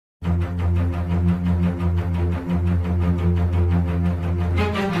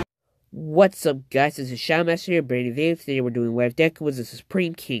What's up, guys? This is Shadowmaster here, Brady Dave. Today we're doing Wave Deku was the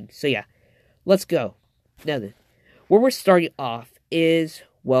Supreme King. So yeah, let's go. Now then, where we're starting off is,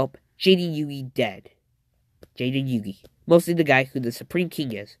 well, Jaden Yugi dead. Jaden Yugi. Mostly the guy who the Supreme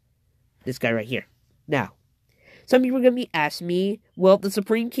King is. This guy right here. Now, some people are going to be asking me, well, the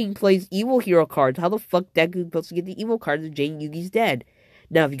Supreme King plays evil hero cards. How the fuck Deku supposed to get the evil cards if Jaden Yugi's dead?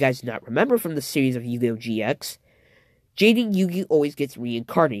 Now, if you guys do not remember from the series of Yu-Gi-Oh! GX, Jaden Yugi always gets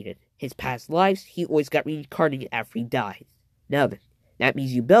reincarnated. His past lives, he always got reincarnated after he dies. Now then, that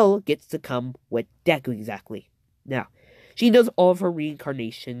means Yubel gets to come with Deku exactly. Now, she knows all of her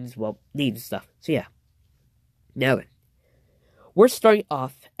reincarnations, well, names and stuff. So yeah. Now then, we're starting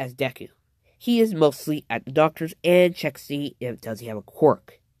off as Deku. He is mostly at the doctor's and checks to see if does he have a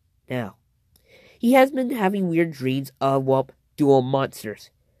quirk. Now, he has been having weird dreams of, well, dual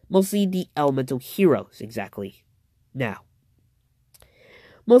monsters. Mostly the elemental heroes, exactly. Now,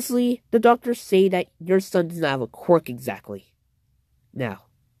 mostly, the doctors say that your son does not have a quirk exactly. Now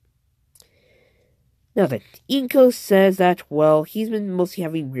then, Inko says that, well, he's been mostly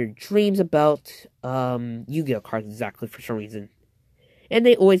having weird dreams about, Yu-Gi-Oh! Cards exactly for some reason. And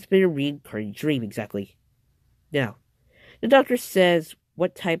they always been a reincarnated dream exactly. Now, the doctor says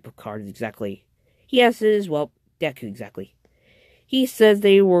what type of cards exactly. He asks, well, Deku exactly. He says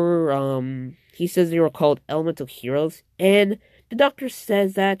they were called elemental heroes, and the doctor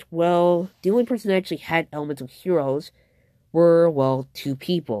says that, well, the only person that actually had elemental heroes were, well, two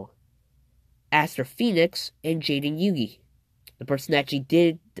people. Aster Phoenix and Jaden Yugi. The person that actually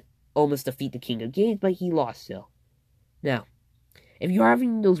did almost defeat the King of Games, but he lost still. Now, if you're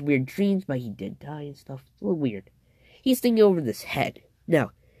having those weird dreams, but he did die and stuff, it's a little weird. He's thinking over this head.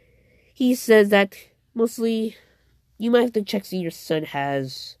 Now, he says that, mostly, you might have to check see your son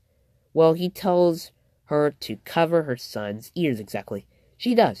has, well, he tells her to cover her son's ears exactly.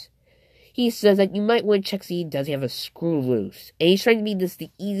 She does. He says that you might want to check see does he have a screw loose. And he's trying to make this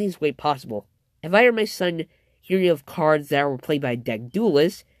the easiest way possible. If I heard my son hearing of cards that were played by a deck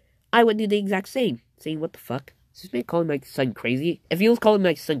duelist, I would do the exact same. Saying, what the fuck? Is this man calling my son crazy? If he was calling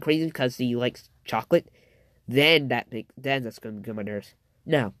my son crazy because he likes chocolate, then that's going to get my nerves.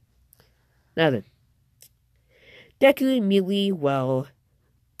 Now then. Deku immediately, well,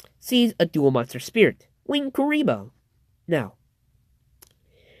 sees a dual monster spirit, Wing Kuribo. Now,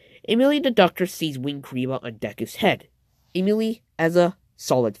 immediately the doctor sees Wing Kuribo on Deku's head, immediately as a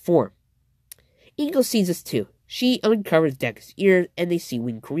solid form. Inko sees this too. She uncovers Deku's ears and they see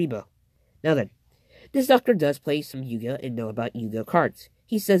Wing Kuribo. Now then, this doctor does play some Yu-Gi-Oh! And know about Yu-Gi-Oh! Cards.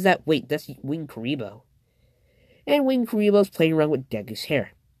 He says that, wait, that's Wing Kuribo. And Wing Kuribo's playing around with Deku's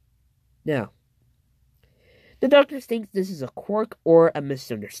hair. Now, the doctor thinks this is a quirk or a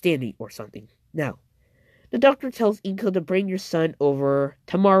misunderstanding or something. Now, the doctor tells Inko to bring your son over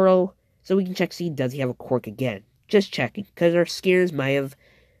tomorrow so we can check see does he have a quirk again. Just checking, because our scares might have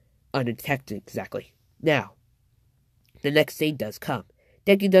undetected exactly. Now, the next day does come.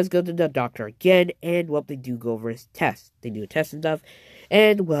 Deku does go to the doctor again, and, well, they do go over his test. They do a test and stuff,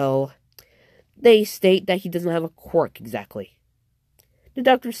 and, well, they state that he doesn't have a quirk exactly. The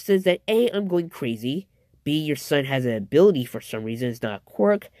doctor says that, A, I'm going crazy, B, your son has an ability for some reason, it's not a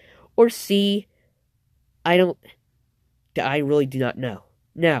quirk, or C, I really do not know.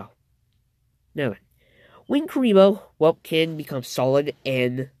 Now, Wing Kuribo, well, can become solid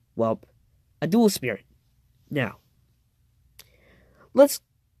and, well, a dual spirit. Now, let's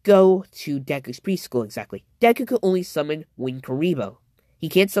go to Deku's preschool exactly. Deku can only summon Wing Kuribo. He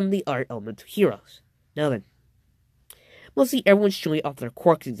can't summon the other elemental heroes. Now then, mostly everyone's showing off their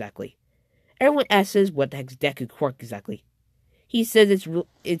quirks exactly. Everyone asks what the heck's Deku quirk exactly. He says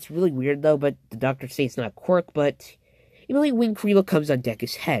it's really weird though, but the doctor says it's not a quirk, but immediately Wing Kuribo comes on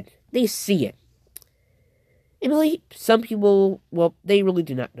Deku's head. They see it. Immediately, some people, well, they really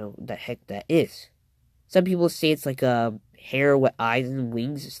do not know what the heck that is. Some people say it's like a hair with eyes and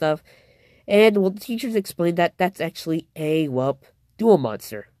wings and stuff. And, well, the teachers explained that that's actually a, well, dual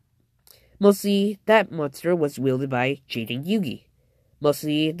monster. Mostly, that monster was wielded by Jaden Yugi.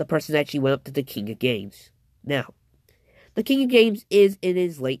 Mostly, the person that actually went up to the King of Games. Now, the King of Games is in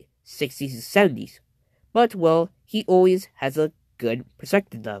his late 60s and 70s. But, well, he always has a good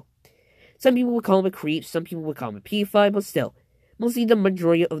perspective, though. Some people would call him a creep, some people would call him a pedophile, but still, mostly the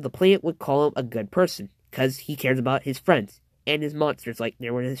majority of the planet would call him a good person, because he cares about his friends, and his monsters like they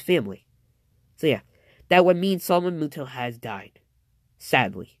were his family. So yeah, that would mean Solomon Muto has died.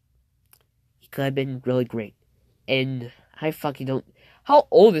 Sadly. He could have been really great. And I fucking don't... How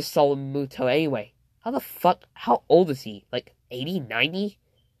old is Solomon Muto anyway? How old is he? Like 80, 90?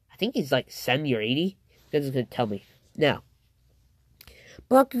 think he's like 70 or 80. That's gonna tell me. Now,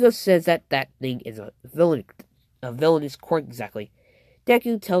 Bakugo says that thing is a villainous quirk exactly.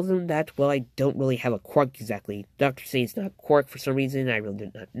 Deku tells him that, well, I don't really have a quirk exactly. Doctors say it's not a quirk for some reason, and I really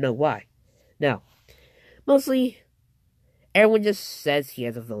do not know why. Now, mostly, everyone just says he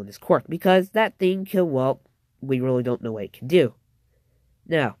has a villainous quirk, because that thing can, well, we really don't know what it can do.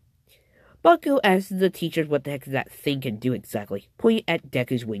 Now, Bakugo asks the teachers what the heck that thing can do exactly, pointing at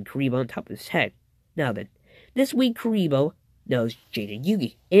Deku's winged Kuribo on top of his head. Now then, this winged Kuribo knows Jade and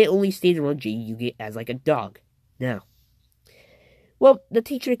Yugi, and it only stays around Jade and Yugi as like a dog. Now, well, the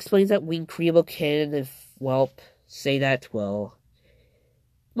teacher explains that winged Kuribo can, say that,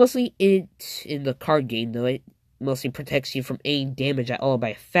 mostly in the card game, though, it mostly protects you from any damage at all by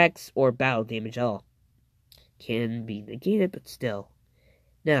effects or battle damage at all. Can be negated, but still.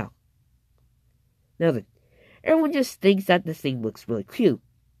 Now then, everyone just thinks that this thing looks really cute.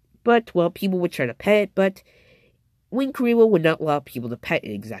 But, well, people would try to pet it, but winged Kuribo would not allow people to pet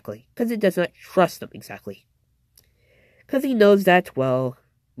it exactly, because it does not trust them exactly. Because he knows that, well,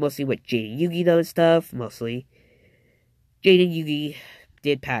 mostly what Jade and Yugi does stuff, mostly. Jade and Yugi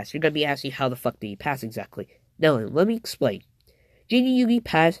did pass. You're going to be asking how the fuck did he pass exactly. Now, let me explain. Jade and Yugi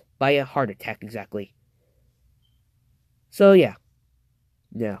passed by a heart attack exactly. So, yeah.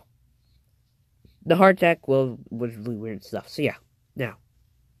 Now, the heart attack, was really weird stuff. So, yeah. Now,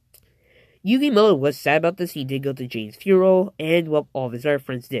 Yugimoto was sad about this. He did go to Jane's funeral, and, well, all of his other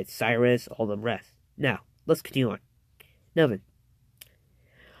friends did. Cyrus, all the rest. Now, let's continue on. Now then,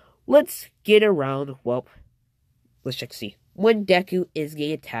 let's get around, let's check to see. When Deku is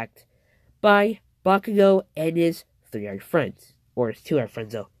getting attacked by Bakugo and his 3 other friends. Or his 2 other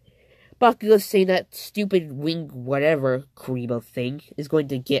friends, though. Bakugo's saying that stupid wing whatever Kuribo thing is going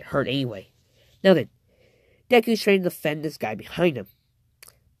to get hurt anyway. Now then, Deku's trying to defend this guy behind him.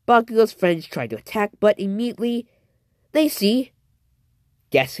 Bakugo's friends try to attack, but immediately they see,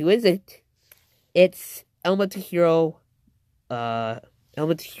 guess who is it? It's Elemental Hero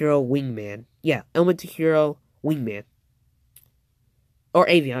Wingman. Yeah, Elemental Hero Wingman. Or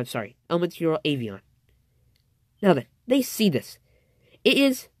Avion, I'm sorry. Elemental Hero Avion. Now then, they see this. It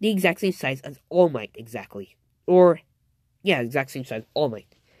is the exact same size as All Might, exactly. Exact same size as All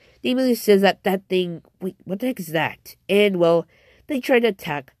Might. They immediately says that thing, wait, what the heck is that? And, well, they try to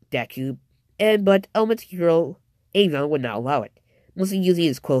attack Deku, but Elemental Hero Avion would not allow it. Mostly using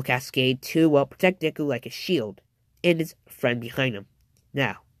his Quill Cascade to, protect Deku like a shield, and his friend behind him.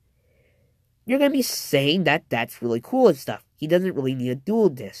 Now, you're going to be saying that that's really cool and stuff. He doesn't really need a dual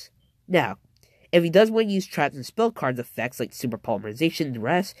disc. Now, if he does want to use traps and spell cards effects like super polymerization and the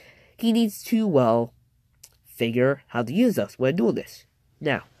rest, he needs to, figure how to use those with a dual disc.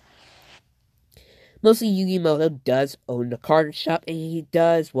 Now, mostly Yugimoto does own the card shop, and he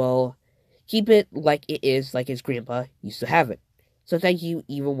does, keep it like it is, like his grandpa used to have it. So thank you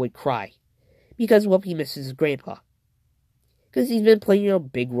even would cry. Because, he misses his grandpa. Because he's been playing a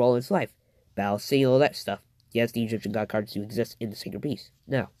big role in his life. Balancing all that stuff. Yes, the Egyptian god cards do exist in the Sacred Beast.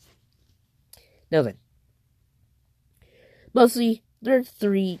 Now then. Mostly, there are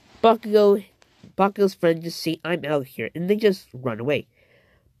 3. Bakugo's friends just say, I'm out of here, and they just run away.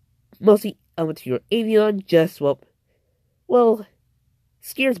 Mostly, Elemental Hero Avion just,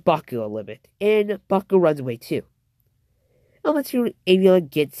 scares Bakugo a little bit, and Bakugo runs away too. Elemental Hero Avion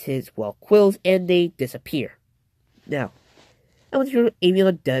gets his, quills, and they disappear. Now, Elemental Hero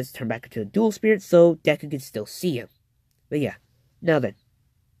Avion does turn back into a dual spirit, so Deku can still see him. But yeah, now then.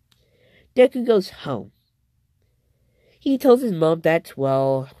 Deku goes home. He tells his mom that,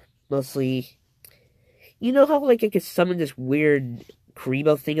 mostly, you know how, I could summon this weird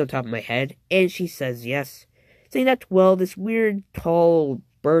Kuribo thing on top of my head? And she says yes. Saying that, this weird, tall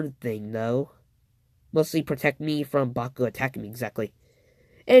bird thing, though, mostly protect me from Bakugo attacking me exactly.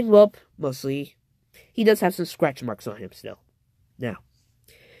 And, mostly, he does have some scratch marks on him still. Now,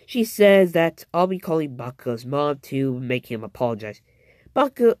 she says that I'll be calling Bakugo's mom to make him apologize.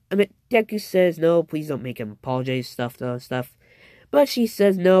 Deku says, no, please don't make him apologize, stuff. But she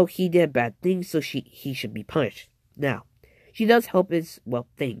says, no, he did bad things, so he should be punished. Now, she does help his,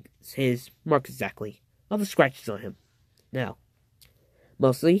 his marks exactly. All the scratches on him. Now,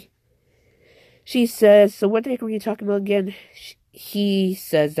 mostly, she says, so what the heck were you talking about again? He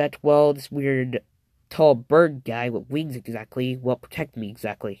says that, this weird tall bird guy with wings exactly, protect me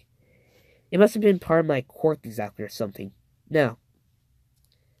exactly. It must have been part of my quirk exactly or something. Now,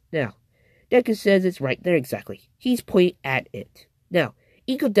 Deku says it's right there exactly. He's pointing at it. Now,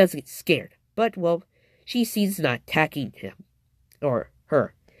 Inko does get scared, but, she sees it's not attacking him. Or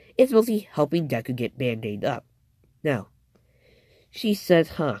her. It's mostly helping Deku get band-aid up. Now, she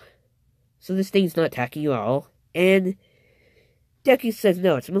says, so this thing's not attacking you at all. And Deku says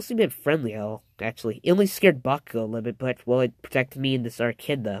no, it's mostly been friendly at all, actually. It only scared Bakugo a little bit, but, well, it protected me and this other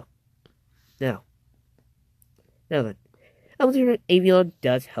kid, though. Now then. Elder Avion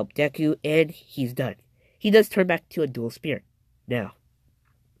does help Deku, and he's done. He does turn back to a dual spirit. Now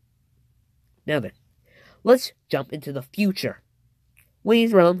then. Let's jump into the future. When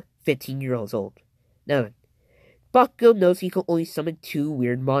he's around 15 years old. Now then. Bakugo knows he can only summon 2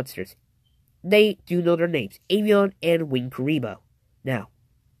 weird monsters. They do know their names, Avion and Wing Kuribo. Now,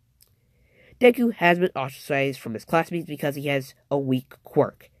 Deku has been ostracized from his classmates because he has a weak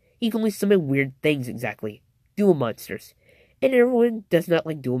quirk. He can only summon weird things exactly, dual monsters. And everyone does not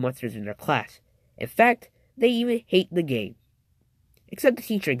like dual monsters in their class. In fact, they even hate the game. Except the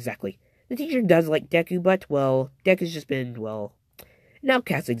teacher exactly. The teacher does like Deku, but, well, Deku's just been, well, an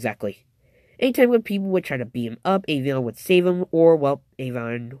outcast exactly. Anytime when people would try to beat him up, Avion would save him, or, well,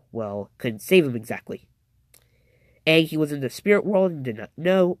 Avion, well, couldn't save him exactly. A, he was in the spirit world and did not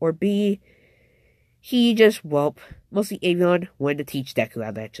know, or B, he just, well, mostly Avion wanted to teach Deku how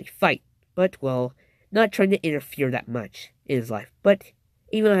to actually fight, but, well, not trying to interfere that much in his life, but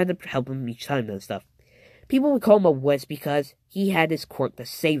Avion had to help him each time and stuff. People would call him a wuss because he had his quirk to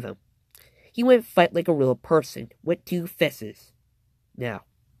save him. He wouldn't fight like a real person, with 2 fists. Now,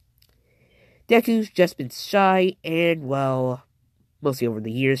 Deku's just been shy and, well, mostly over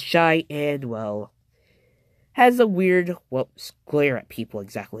the years, shy and, well, has a weird, well, glare at people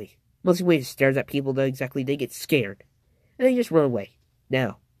exactly. Mostly when he stares at people, though, exactly, they get scared. And they just run away.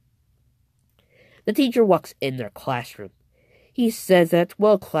 Now, the teacher walks in their classroom. He says that,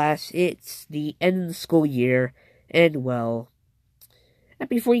 well, class, it's the end of the school year, and, well, and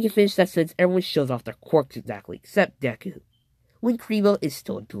before you can finish that sentence, everyone shows off their quirks exactly, except Deku. Wing Kuribo is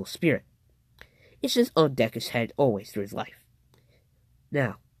still a dual spirit. It's just on Deku's head always through his life.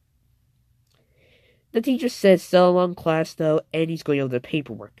 Now, the teacher says so long class, though, and he's going over the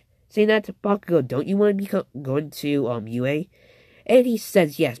paperwork. Saying that to Bakugo, don't you want to going to, UA? And he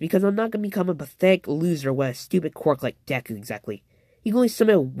says yes, because I'm not going to become a pathetic loser with a stupid quirk like Deku exactly. He can only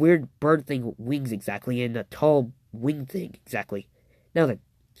summon a weird bird thing with wings exactly, and a tall wing thing exactly. Now then,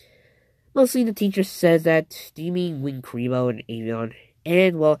 mostly the teacher says that, do you mean Wing Kuribo and Avion?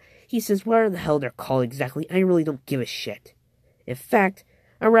 And, well, he says whatever the hell they're called exactly, I really don't give a shit. In fact,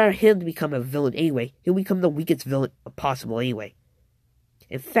 I'd rather him to become a villain anyway. He'll become the weakest villain possible anyway.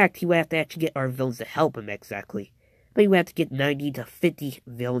 In fact, he would have to actually get our villains to help him exactly. But he would have to get 90 to 50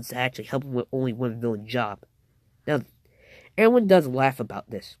 villains to actually help him with only one villain job. Now, everyone does laugh about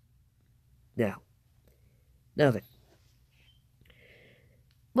this. Now then.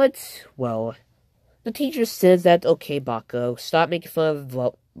 The teacher says that, okay, Bakugo, stop making fun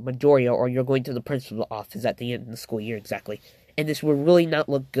of Midoriya or you're going to the principal's office at the end of the school year exactly. And this would really not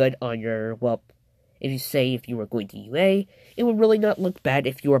look good on your, if you were going to UA, it would really not look bad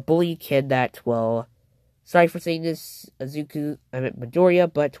if you were a bully kid that, sorry for saying this,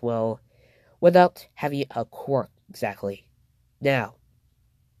 Midoriya, but, without having a quirk, exactly. Now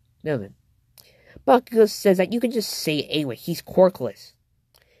then. Bakugo says that you can just say it anyway, he's quirkless.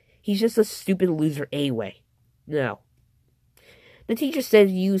 He's just a stupid loser anyway. Now, the teacher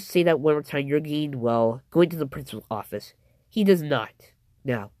says you say that one more time, you're going to the principal's office. He does not.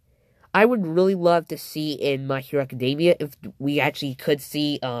 Now, I would really love to see in My Hero Academia if we actually could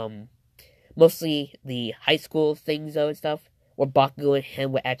see, mostly the high school things though and stuff, where Bakugo and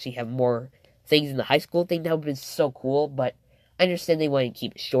him would actually have more things in the high school thing. That would have been so cool, but I understand they want to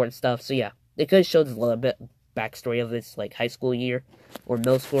keep it short and stuff, so yeah. They could have showed us a little bit backstory of this, high school year, or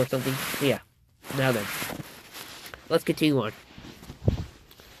middle school or something. So yeah. Now then. Let's continue on.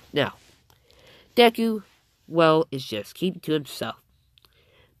 Now, Deku, is just keeping to himself.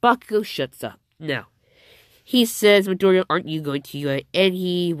 Bakugo shuts up. Now, he says, Midoriya, aren't you going to UA? And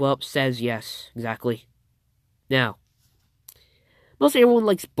he, says yes, exactly. Now, mostly everyone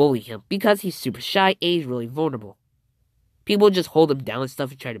likes bullying him because he's super shy and he's really vulnerable. People just hold him down and stuff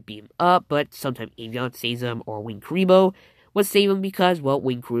and try to beat him up, but sometimes Avion saves him or Wing Kuribo would save him because,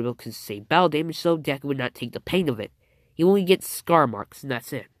 Wing Kuribo could save battle damage, so Deku would not take the pain of it. He only gets scar marks, and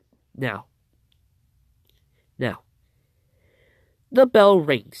that's it. Now, the bell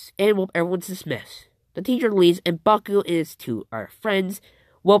rings, and everyone's dismissed. The teacher leaves, and Bakugo and his 2 are friends,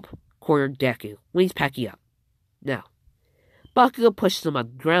 corner Deku when he's packing up. Now, Bakugo pushes him on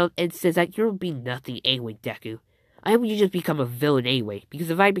the ground and says that you'll be nothing anyway, Deku. I hope you just become a villain anyway, because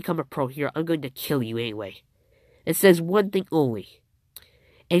if I become a pro hero, I'm going to kill you anyway. It says one thing only.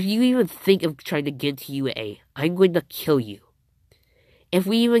 If you even think of trying to get into UA, I'm going to kill you. If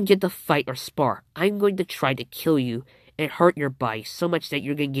we even get to fight or spar, I'm going to try to kill you and hurt your body so much that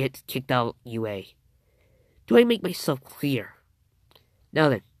you're gonna get kicked out UA. Do I make myself clear? Now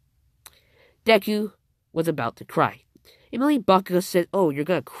then, Deku was about to cry. Emily Bakugo said, "Oh, you're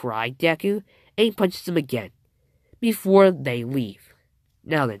gonna cry, Deku?" And he punches him again, before they leave.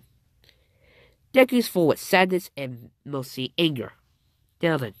 Now then, Deku's full with sadness and mostly anger.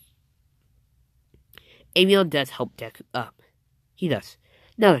 Now then, Avion does help Deku up. He does.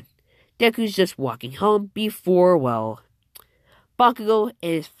 Now then, Deku's just walking home before, Bakugo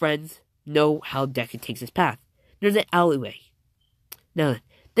and his friends know how Deku takes his path. There's an alleyway. Now then,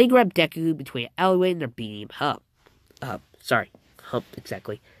 they grab Deku between an alleyway and they're beating him up. Hump,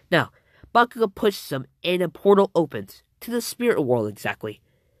 exactly. Now, Bakugo pushes him and a portal opens to the spirit world, exactly.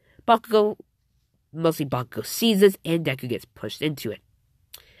 Mostly Bakugo sees this and Deku gets pushed into it.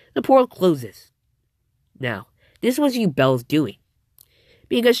 The portal closes. Now, this was Yubel's doing.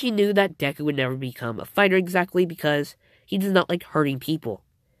 Because she knew that Deku would never become a fighter exactly because he does not like hurting people.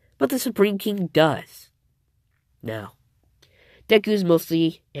 But the Supreme King does. Now, Deku's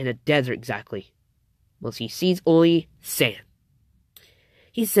mostly in a desert exactly. Mostly sees only sand.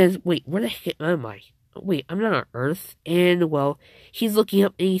 He says, "Wait, where the heck am I? Wait, I'm not on Earth." And, he's looking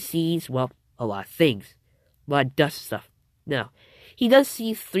up and he sees, a lot of things. A lot of dust stuff. Now, he does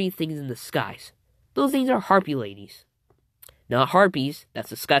see 3 things in the skies. Those things are harpy ladies. Not harpies, that's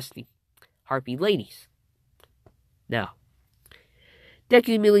disgusting. Harpy ladies. Now, Deku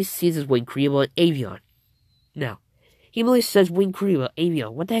immediately sees his Wing Kuriboh and Avion. Now, he immediately says, "Wing Kuriboh,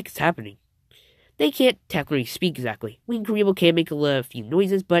 Avion, what the heck is happening?" They can't technically speak exactly. Wing Kuriboh can make a few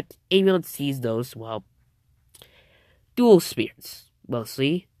noises, but Avion sees those, dual spirits.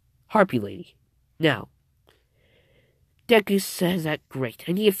 Mostly, Harpy Lady. Now, Deku says that, "Great,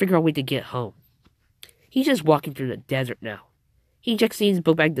 I need to figure out a way to get home." He's just walking through the desert now. He checks in his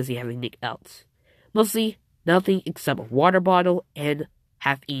book bag, does he have anything else? Mostly, nothing except a water bottle and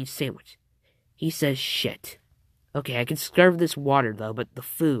half-eaten sandwich. He says, "Shit. Okay, I can serve this water though, but the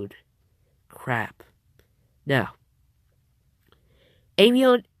food. Crap." Now,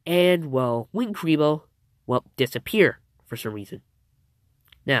 Avion and, Wing Kuriboh, disappear for some reason.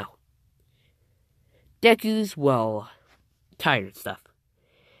 Now, Deku's, tired and stuff.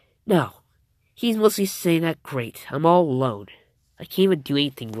 Now, he's mostly saying that, "Great, I'm all alone. I can't even do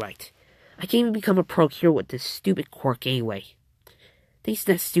anything right. I can't even become a pro hero with this stupid quirk anyway. Thanks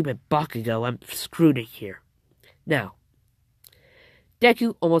to that stupid Bakugo, I'm screwed in here." Now,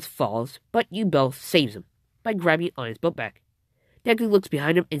 Deku almost falls, but Yubel saves him by grabbing on his book bag. Deku looks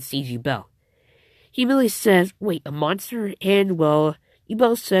behind him and sees Yubel. He immediately says, "Wait, a monster?" And,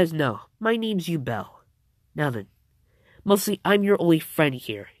 Yubel says, "No, my name's Yubel." Now then, mostly I'm your only friend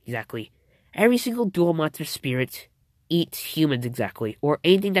here, exactly. Every single dual monster spirit eats humans exactly, or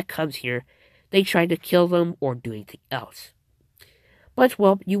anything that comes here, they try to kill them or do anything else. But,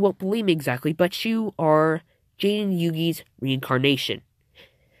 you won't believe me exactly, but you are Jaden Yugi's reincarnation.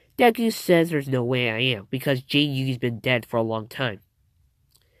 Deku says there's no way I am, because Jaden Yugi's been dead for a long time.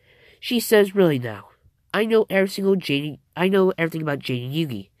 She says, "Really now, I know everything about Jaden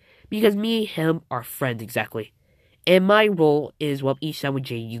Yugi, because me and him are friends exactly. And my role is, each time when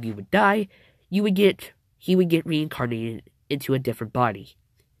Jaden Yugi would die, he would get reincarnated into a different body.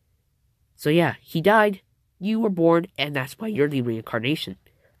 So yeah, he died, you were born, and that's why you're the reincarnation.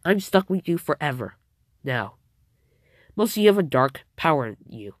 I'm stuck with you forever. Now, mostly you have a dark power in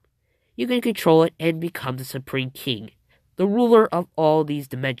you. You can control it and become the Supreme King, the ruler of all these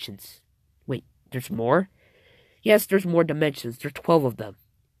dimensions." Wait, there's more? Yes, there's more dimensions. There's 12 of them.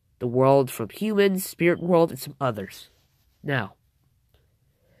 The world from humans, spirit world, and some others. Now,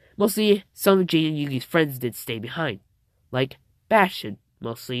 mostly some of Jaden Yugi's friends did stay behind, like Bastion,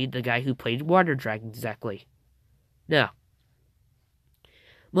 mostly the guy who played Water Dragon exactly. Now,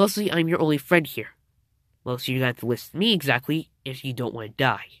 mostly I'm your only friend here. Mostly you're going to have to listen to me exactly if you don't want to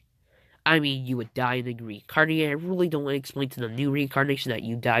die. I mean, you would die in the reincarnation. I really don't want to explain to the new reincarnation that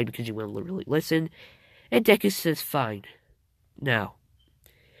you died because you wouldn't really listen. And Deku says, "Fine." Now,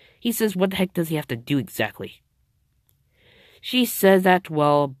 he says, "What the heck does he have to do exactly?" She says that,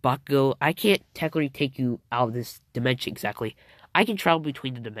 Bakugo, I can't technically take you out of this dimension exactly. I can travel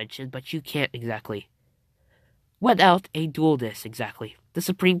between the dimensions, but you can't exactly. Without a dual disc exactly. The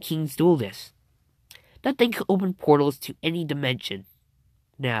Supreme King's dual disc. That thing can open portals to any dimension.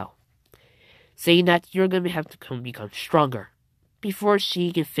 Now, saying that you're going to have to become stronger. Before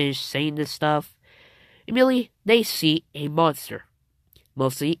she can finish saying this stuff, immediately they see a monster.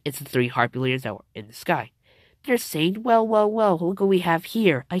 Mostly, it's the 3 harpy ladies that were in the sky. They're saying, well, look what we have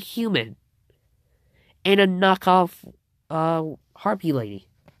here. A human. And a knockoff, harpy lady.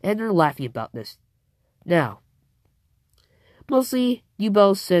 And they're laughing about this. Now, Mostly,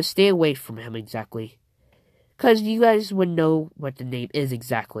 Yubel says stay away from him exactly. Because you guys would know what the name is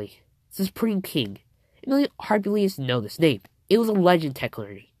exactly. It's the Supreme King. And only Harpies know this name. It was a legend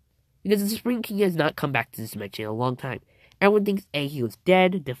technically. Because the Supreme King has not come back to this dimension in a long time. Everyone thinks A, he was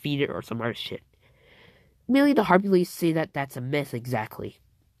dead, defeated, or some other shit. Merely the Harpies say that that's a myth exactly.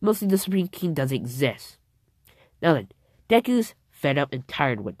 Mostly the Supreme King doesn't exist. Now then, Deku's fed up and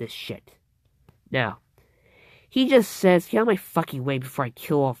tired with this shit. Now, he just says, get out of my fucking way before I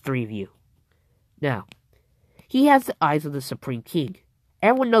kill all three of you. Now, he has the eyes of the Supreme King.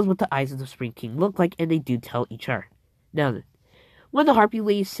 Everyone knows what the eyes of the Supreme King look like, and they do tell each other. Now then, one of the Harpy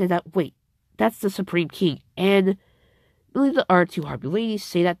ladies said that, wait, that's the Supreme King, and only the other two Harpy ladies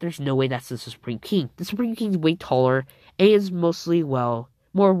say that there's no way that's the Supreme King. The Supreme King's way taller, and is mostly, well,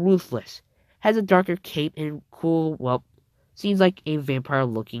 more ruthless. Has a darker cape and cool, well, seems like a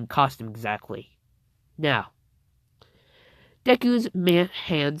vampire-looking costume exactly. Now, Deku's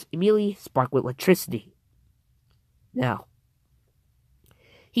hands immediately spark with electricity. Now,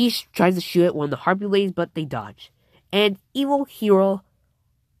 he tries to shoot at one of the Harpy ladies, but they dodge. And evil hero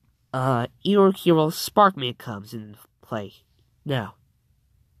Sparkman comes into play. Now,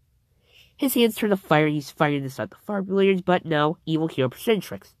 his hands turn to fire. He's firing this at the Harpy ladies, but now evil hero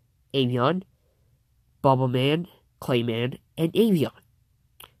Percentrix, Avion, Bubble Man, Clayman, and Avion.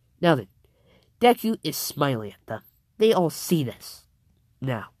 Now then, Deku is smiling at them. They all see this.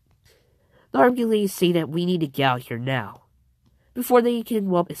 Now, the Harpy ladies say that we need to get out here now. Before they can,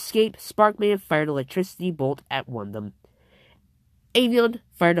 well, escape, Sparkman fired an electricity bolt at one of them. Avion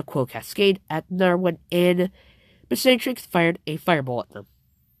fired a Quill Cascade at another one, and Percentrix fired a fireball at them.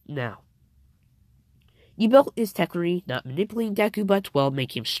 Now, Yubel is technically not manipulating Deku, but, well,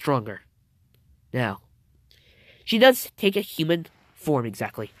 making him stronger. Now, she does take a human form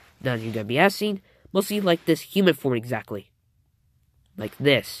exactly. Now you're gonna be asking, mostly like this human form exactly. Like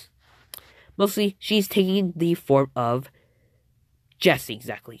this. Mostly, she's taking the form of Jesse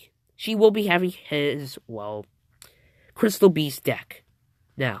exactly. She will be having his, well, Crystal Beast deck.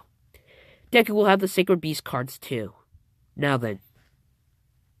 Now, Deku will have the Sacred Beast cards too. Now then,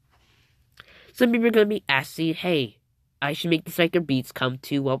 some people are going to be asking, hey, I should make the Sacred Beasts come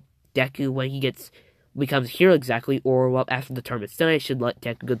to, well, Deku when he becomes hero exactly, or, well, after the tournament's done, I should let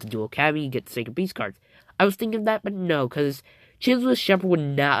Deku go to Dual Academy and get the Sacred Beast cards. I was thinking of that, but no, because Chancellor Shepard would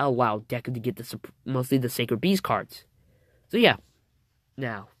not allow Deku to get mostly the Sacred Beast cards. So yeah.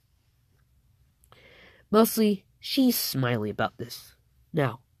 Now, mostly, she's smiling about this.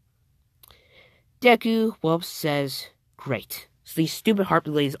 Now, Deku, well, says, great. So these stupid Harpy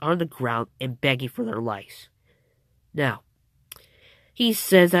ladies are on the ground and begging for their lives. Now, he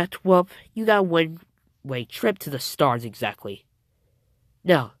says that, well, you got a one-way trip to the stars exactly.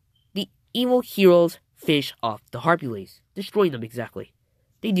 Now, the evil heroes finish off the Harpy ladies, destroying them exactly.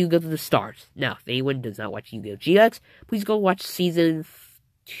 They do go to the stars. Now, if anyone does not watch Yu-Gi-Oh! GX, please go watch Season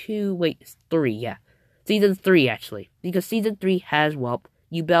 3, yeah. Season 3, actually. Because Season 3 has, well,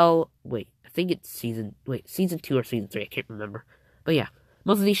 Yubel, I think it's Season 2 or Season 3, I can't remember. But yeah,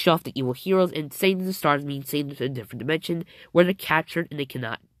 most of these show off the evil heroes, and sailing to the stars means sailing to a different dimension, where they're captured and they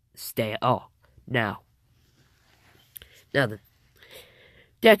cannot stay at all. Now then,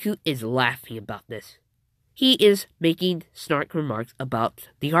 Deku is laughing about this. He is making snark remarks about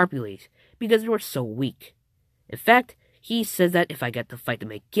the Harpy ladies, because they were so weak. In fact, he says that if I get to fight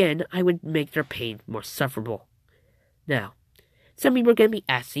them again, I would make their pain more sufferable. Now, some people are going to be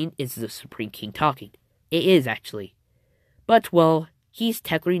asking, is the Supreme King talking? It is, actually. But, well, he's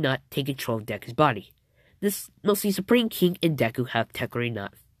technically not taking control of Deku's body. Mostly Supreme King and Deku have technically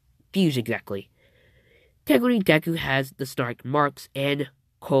not fused exactly. Technically, Deku has the snark marks and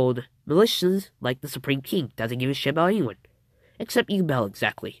cold malicious like the Supreme King. Doesn't give a shit about anyone. Except Yubel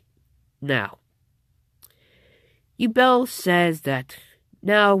exactly. Now, Yubel says that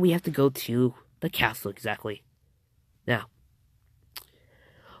now we have to go to the castle exactly. Now,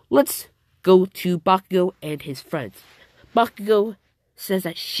 let's go to Bakugo and his friends. Bakugo says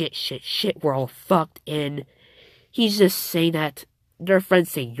that shit, we're all fucked, and he's just saying that their friends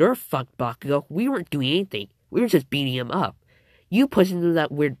say, you're fucked, Bakugo. We weren't doing anything. We were just beating him up. You pushed into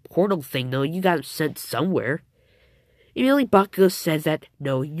that weird portal thing, though. You got him sent somewhere. Immediately, Bakugo says that,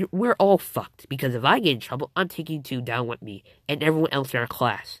 no, we're all fucked, because if I get in trouble, I'm taking you two down with me, and everyone else in our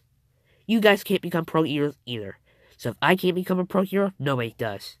class. You guys can't become pro heroes either. So if I can't become a pro hero, nobody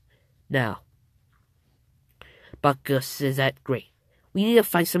does. Now, Bakugo says that, great. We need to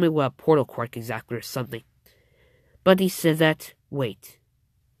find somebody with a portal quirk exactly or something. But he says that, wait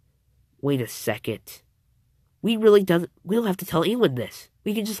a second. We don't have to tell anyone this.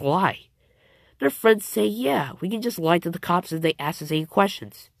 We can just lie. Their friends say, yeah, we can just lie to the cops if they ask us any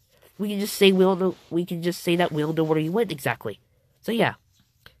questions. We can just say we don't know. We can just say that we don't know where he went exactly. So yeah.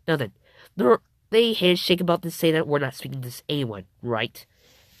 Now then, they handshake about this, say that we're not speaking to anyone, right?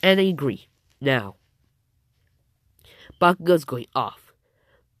 And they agree. Now, Bakugo's going off,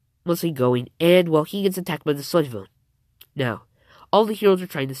 mostly going, and well, he gets attacked by the sludge villain. Now, all the heroes are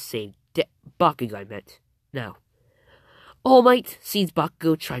trying to save Bakugo. I meant. Now, All Might sees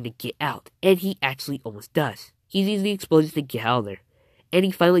Bakugo trying to get out, and he actually almost does. He's using the explosions to get out of there. And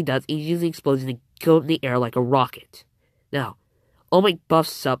he finally does, and he's using the explosions to go in the air like a rocket. Now, All Might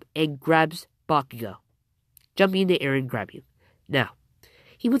buffs up and grabs Bakugo, jumping in the air and grabbing him. Now,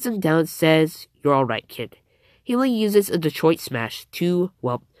 he puts him down and says, "You're alright, kid." He only uses a Detroit Smash to,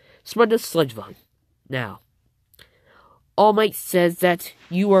 well, smart the sludge villain. Now, All Might says that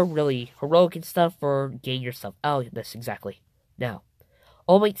you are really heroic and stuff for getting yourself out of this exactly. Now,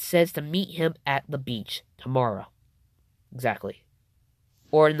 All Might says to meet him at the beach tomorrow. Exactly.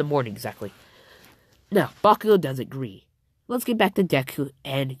 Or in the morning, exactly. Now, Bakugo does agree. Let's get back to Deku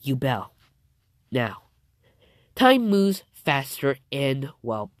and Yubel. Now, time moves faster and,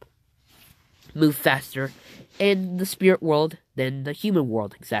 well, move faster in the spirit world than the human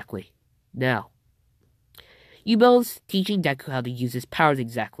world, exactly. Now, Yubel's teaching Deku how to use his powers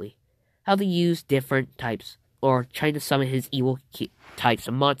exactly. How to use different types, or trying to summon his evil types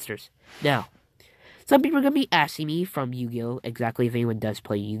of monsters. Now, some people are going to be asking me from Yu-Gi-Oh! Exactly, if anyone does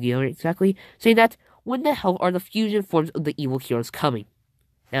play Yu-Gi-Oh! Exactly, saying that, when the hell are the fusion forms of the evil heroes coming?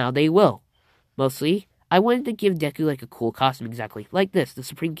 Now, they will. Mostly, I wanted to give Deku like a cool costume exactly, like this, the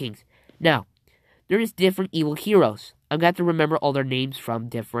Supreme Kings. Now, there is different evil heroes. I've got to remember all their names from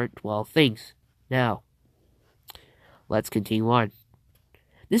different, well, things. Now, let's continue on.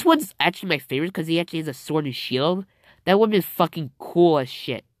 This one's actually my favorite because he actually has a sword and shield. That would be fucking cool as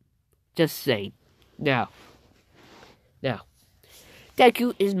shit. Just saying. Now,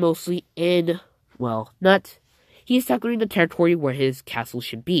 Deku is mostly in, well, he's conquering the territory where his castle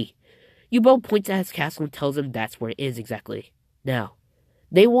should be. Yubel points at his castle and tells him that's where it is exactly. Now,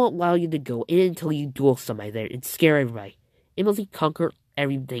 they won't allow you to go in until you duel somebody there and scare everybody. And mostly conquer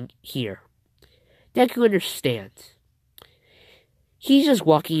everything here. Deku understands. He's just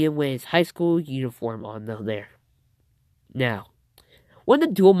walking in with his high school uniform on there. Now, when the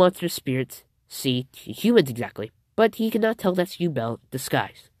dual monster spirits see humans exactly, but he cannot tell that's Yubel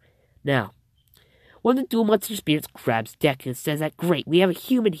disguised. Now, one of the dual monster spirits grabs Deku and says that, "Great, we have a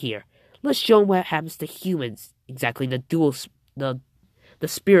human here. Let's show him what happens to humans exactly in the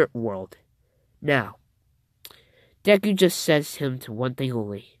spirit world." Now, Deku just says him to one thing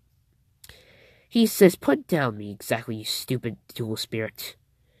only. He says, "Put down me exactly, you stupid dual spirit."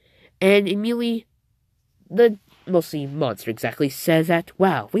 And immediately, the mostly monster exactly says that,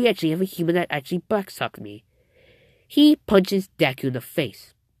 "Wow, we actually have a human that actually backsucked me." He punches Deku in the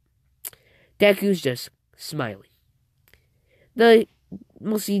face. Deku's just smiling. The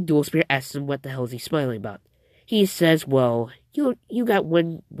mostly dual spirit asks him what the hell is he smiling about. He says, "Well, you got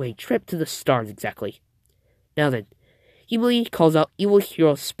one-way trip to the stars exactly." Now then, he immediately calls out evil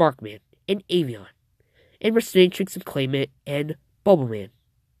hero Sparkman and Avion, and Mercenatrix and Claymate and Bubbleman.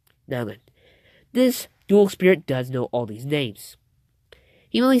 Now then, this dual spirit does know all these names.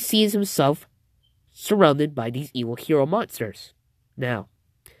 He only sees himself surrounded by these evil hero monsters. Now,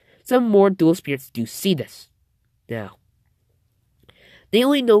 some more dual spirits do see this. Now, they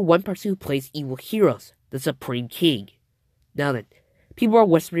only know one person who plays evil heroes, the Supreme King. Now then, people are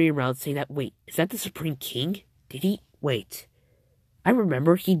whispering around saying that, "Wait, is that the Supreme King? Did he? Wait. I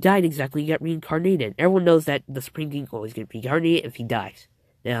remember he died exactly, he got reincarnated." Everyone knows that the Supreme King always gets reincarnated if he dies.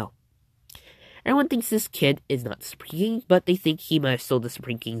 Now, everyone thinks this kid is not the Supreme King, but they think he might have stole the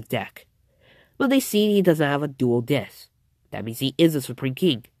Supreme King's deck. But they see he doesn't have a dual disc. That means he is the Supreme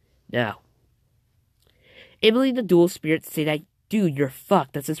King. Now, Emily the dual spirits say that, "Dude, you're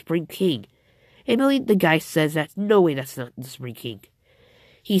fucked, that's the Supreme King." Emily the guy says that, "No way, that's not the Supreme King."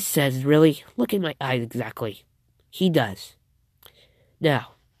 He says, "Really? Look in my eyes exactly." He does.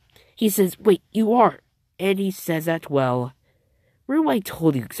 Now, he says, "Wait, you are." And he says that, "Well, remember what I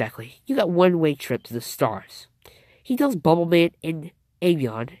told you exactly? You got one-way trip to the stars." He tells Bubbleman and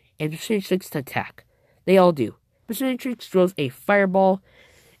Avion and Mercenatrix to attack. They all do. Mercenatrix throws a fireball,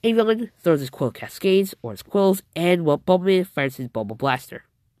 Avion throws his quill cascades, or his quills, and, well, Bubbleman fires his bubble blaster.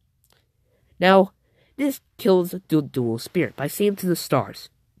 Now, this kills the dual spirit by sending him to the stars.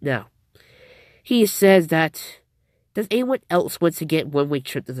 Now, he says that, does anyone else want to get one-way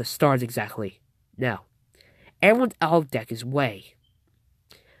trip to the stars exactly? Now, everyone's out of Deku's way.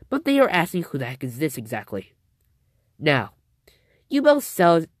 But they are asking who the heck is this exactly? Now, Yubel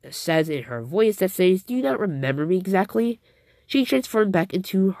says in her voice that says, "Do you not remember me exactly?" She transformed back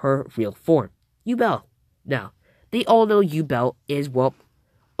into her real form, Yubel. Now, they all know Yubel is, well,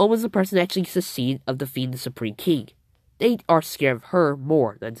 almost the person that actually succeeded of defeating the Supreme King. They are scared of her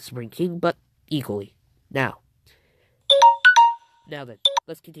more than the Supreme King, but equally. Now then,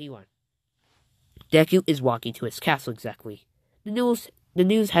 let's continue on. Deku is walking to his castle exactly. The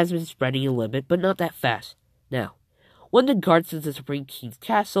news has been spreading a little bit, but not that fast. Now, one of the guards of the Supreme King's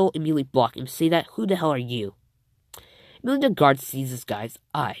castle immediately block him, say that, "Who the hell are you?" Immediately the guard sees this guy's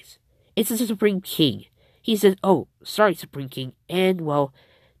eyes. It's the Supreme King. He says, "Oh, sorry, Supreme King," and, well,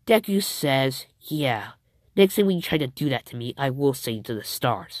 Deku says, "Yeah, next time when you try to do that to me, I will send you to the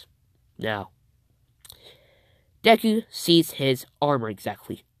stars." Now, Deku sees his armor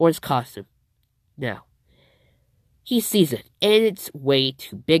exactly, or his costume. Now, he sees it, and it's way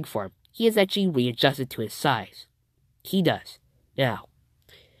too big for him. He has actually readjusted to his size. He does. Now,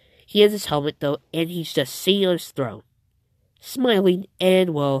 he has his helmet though, and he's just sitting on his throne, smiling,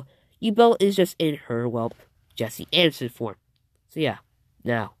 and, well, Yubel is just in her, well, Jesse Anderson form. So yeah,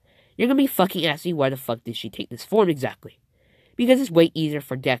 now, you're gonna be fucking asking why the fuck did she take this form exactly? Because it's way easier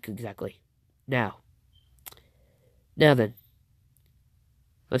for Deku exactly. Now then,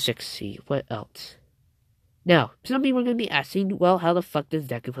 let's check see what else. Now, some people are gonna be asking, well, how the fuck does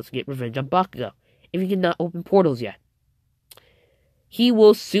Deku supposed to get revenge on Bakugo if he cannot open portals yet? He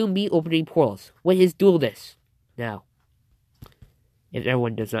will soon be opening portals with his dual disc. Now, if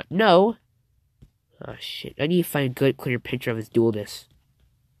everyone does not know, oh shit, I need to find a good, clear picture of his dual disc.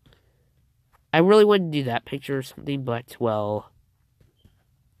 I really want to do that picture or something, but, well,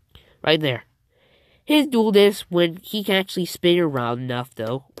 right there. His dual disc, when he can actually spin around enough,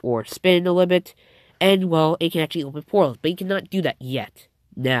 though, or spin a little bit, and, well, it can actually open portals, but he cannot do that yet.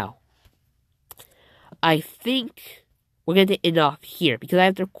 Now, I think we're going to end off here, because I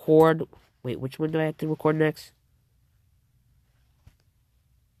have to record... Wait, which one do I have to record next?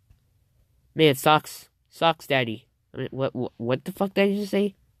 Man, Socks Daddy. I mean, what the fuck did I just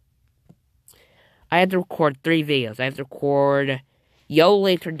say? I have to record 3 videos. I have to record Yellow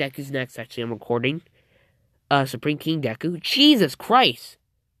Lantern Deku's next, actually, I'm recording. Supreme King Deku. Jesus Christ!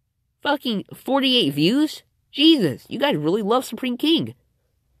 Fucking 48 views? Jesus, you guys really love Supreme King.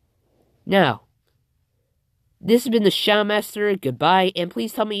 Now, this has been the Shadow Master. Goodbye, and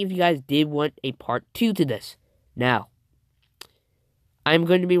please tell me if you guys did want a part 2 to this. Now, I'm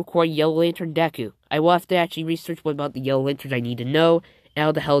going to be recording Yellow Lantern Deku. I will have to actually research what about the Yellow Lanterns I need to know, and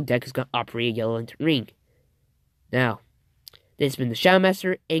how the hell Deku's going to operate a Yellow Lantern ring. Now, this has been the Shadow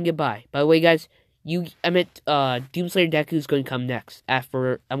Master, and goodbye. By the way, guys, Doomslayer Deku is going to come next.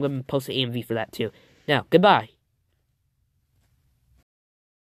 After, I'm going to post an AMV for that too. Now, goodbye.